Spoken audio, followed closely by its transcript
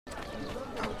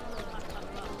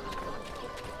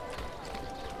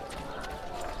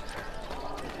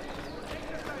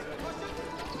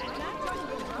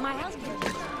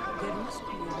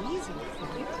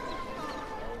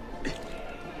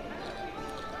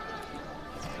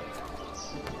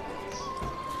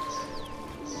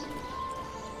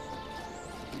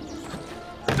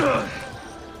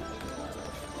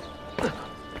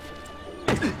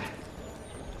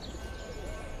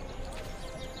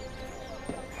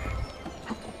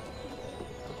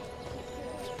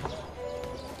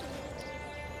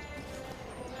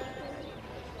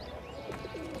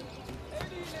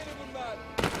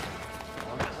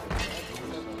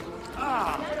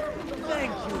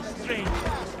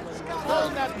All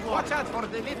that watch out for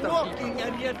the little walking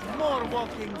and yet more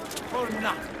walking for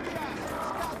nothing.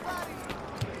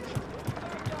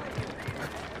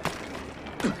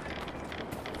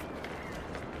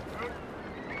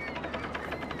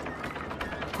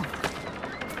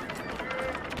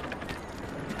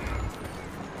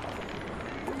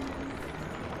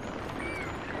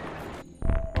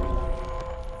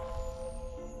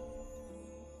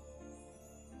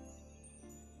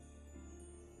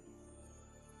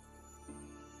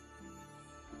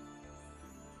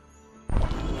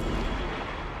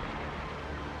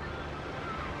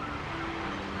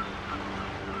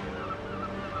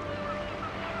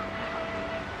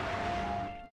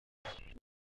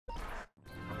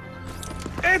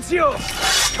 Ezio!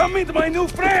 Come meet my new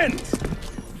friends!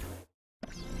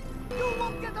 You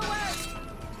won't get away!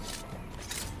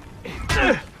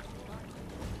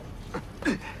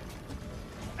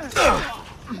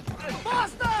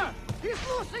 Master! He's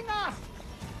losing us!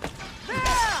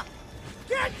 There!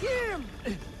 Get him!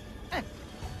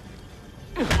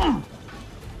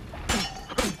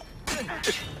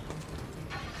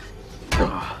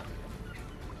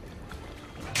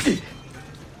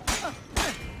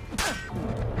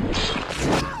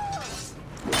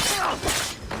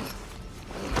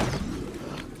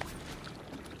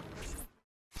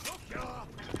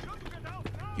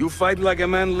 You fight like a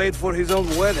man late for his own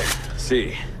wedding.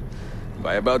 See,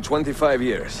 by about 25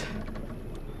 years.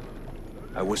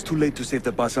 I was too late to save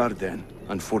the bazaar then,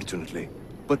 unfortunately.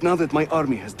 But now that my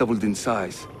army has doubled in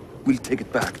size, we'll take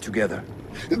it back together.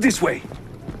 This way!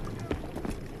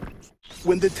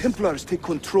 When the Templars take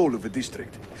control of a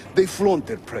district, they flaunt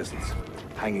their presence.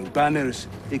 Hanging banners,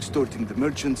 extorting the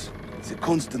merchants. It's a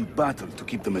constant battle to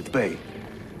keep them at bay.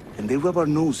 And they rub our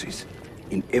noses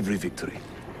in every victory.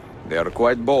 They are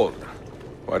quite bold.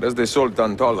 Why does the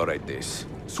Sultan tolerate this?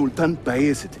 Sultan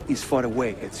Bayezid is far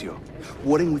away, Ezio.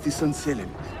 Warring with his son Selim,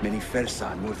 many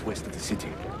Fersa northwest of the city.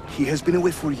 He has been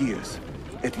away for years,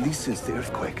 at least since the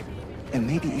earthquake, and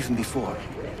maybe even before.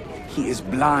 He is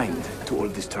blind to all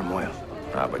this turmoil.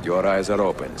 Ah, but your eyes are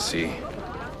open, see?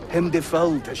 Hem de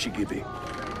falta, Shigibi.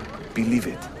 Believe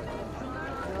it.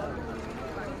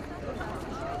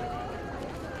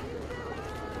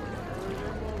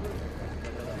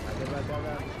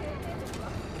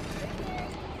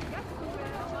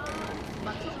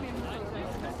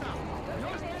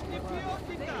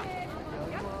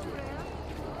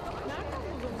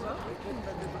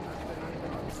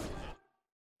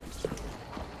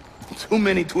 Too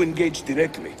many to engage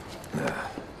directly.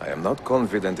 I am not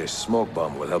confident a smoke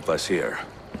bomb will help us here.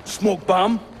 Smoke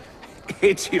bomb?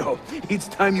 Ezio, it's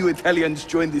time you Italians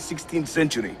joined the 16th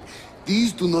century.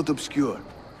 These do not obscure.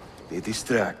 They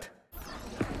distract.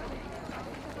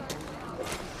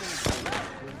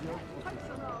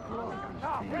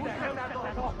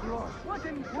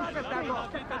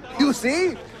 You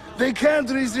see? They can't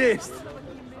resist.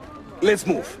 Let's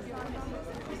move.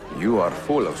 You are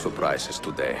full of surprises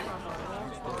today.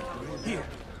 Here,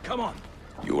 come on.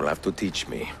 You will have to teach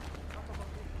me.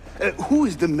 Who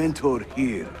is the mentor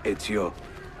here, Ezio?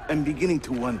 I'm beginning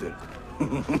to wonder.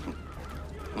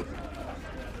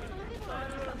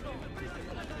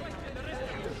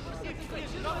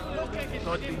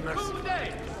 God be merciful.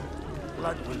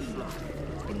 Blood will flow.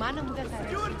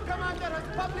 Your commander has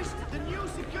published the new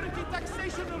security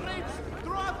taxation rates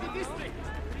throughout the district.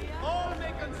 All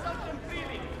may consult them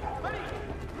freely. Hurry!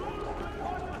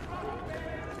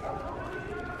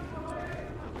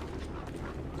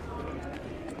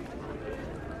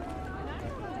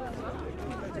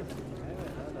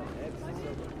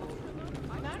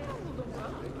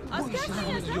 Bu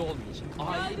işler iyi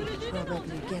olmayacak.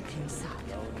 Probably get himself.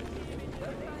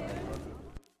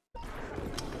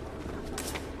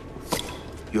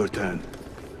 Your turn.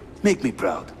 Make me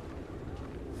proud.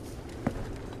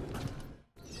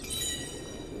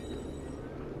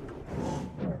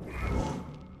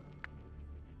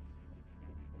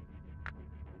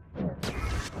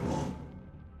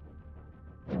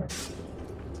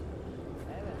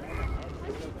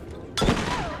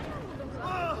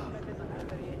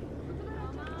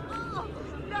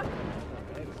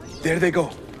 There they go.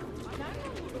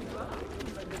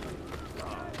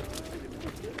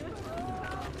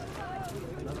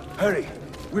 Hurry,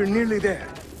 we're nearly there.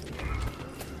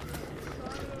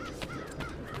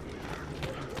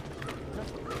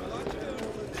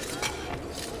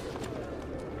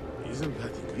 Isn't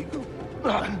that illegal?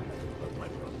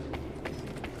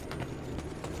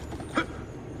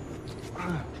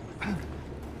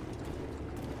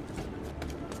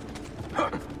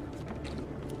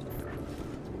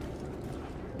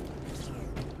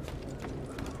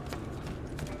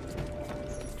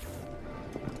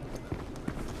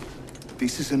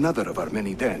 This is another of our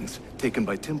many dens, taken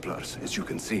by Templars, as you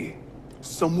can see.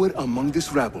 Somewhere among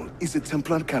this rabble is a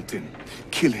Templar captain.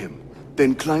 Kill him,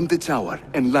 then climb the tower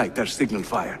and light our signal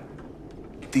fire.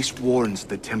 This warns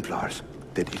the Templars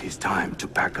that it is time to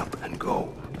pack up and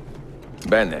go.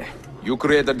 Bene. You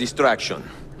create a distraction.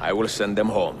 I will send them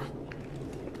home.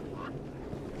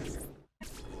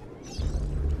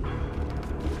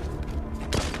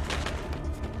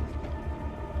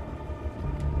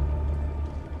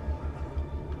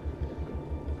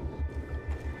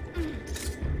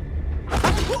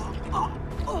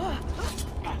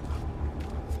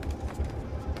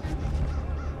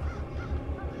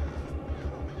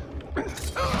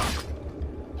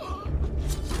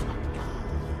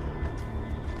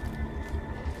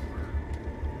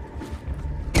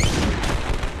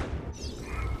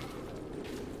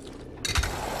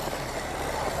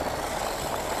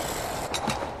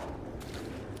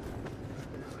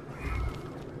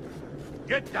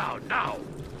 Get down, now!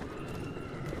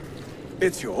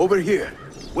 Ezio, over here.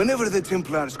 Whenever the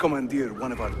Templars commandeer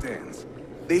one of our dens,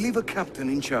 they leave a captain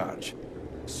in charge.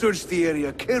 Search the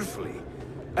area carefully,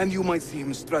 and you might see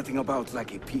him strutting about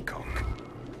like a peacock.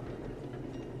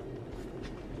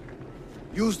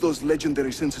 Use those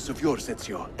legendary senses of yours,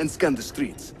 Ezio, and scan the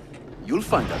streets. You'll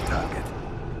find our target.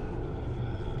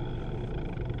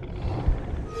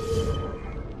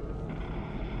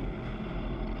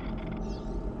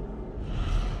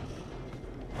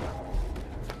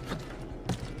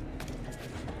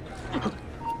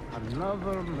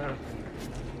 Another mercenary.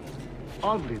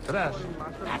 Oddly dressed.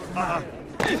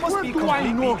 You must be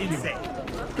completely insane.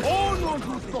 Oh, no,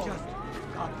 no, stop!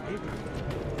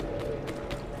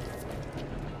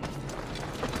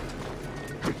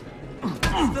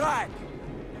 Strike!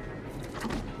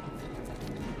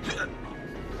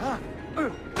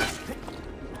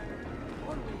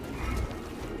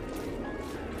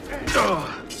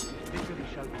 Victory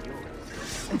shall be yours.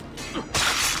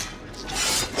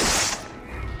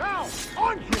 Now,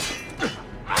 on him!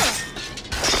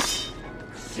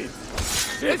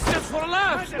 It's just for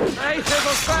laughs! I have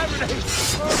a family!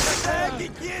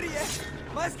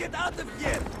 Let's get out of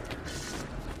here!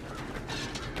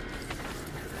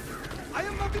 I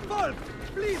am not involved!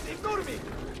 Please, ignore me!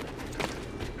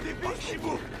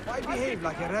 Why behave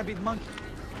like a rabid monkey?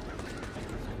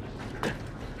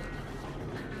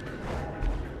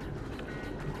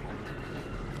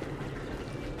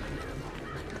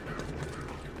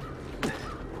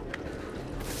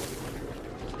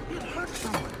 It hurt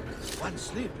someone. One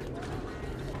slip.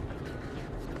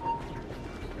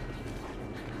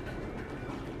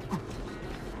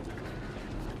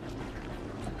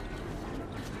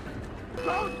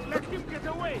 Don't let him get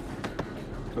away!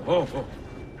 Oh, oh.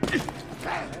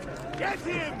 Get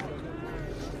him!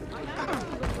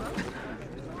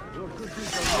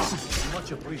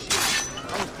 Much appreciated.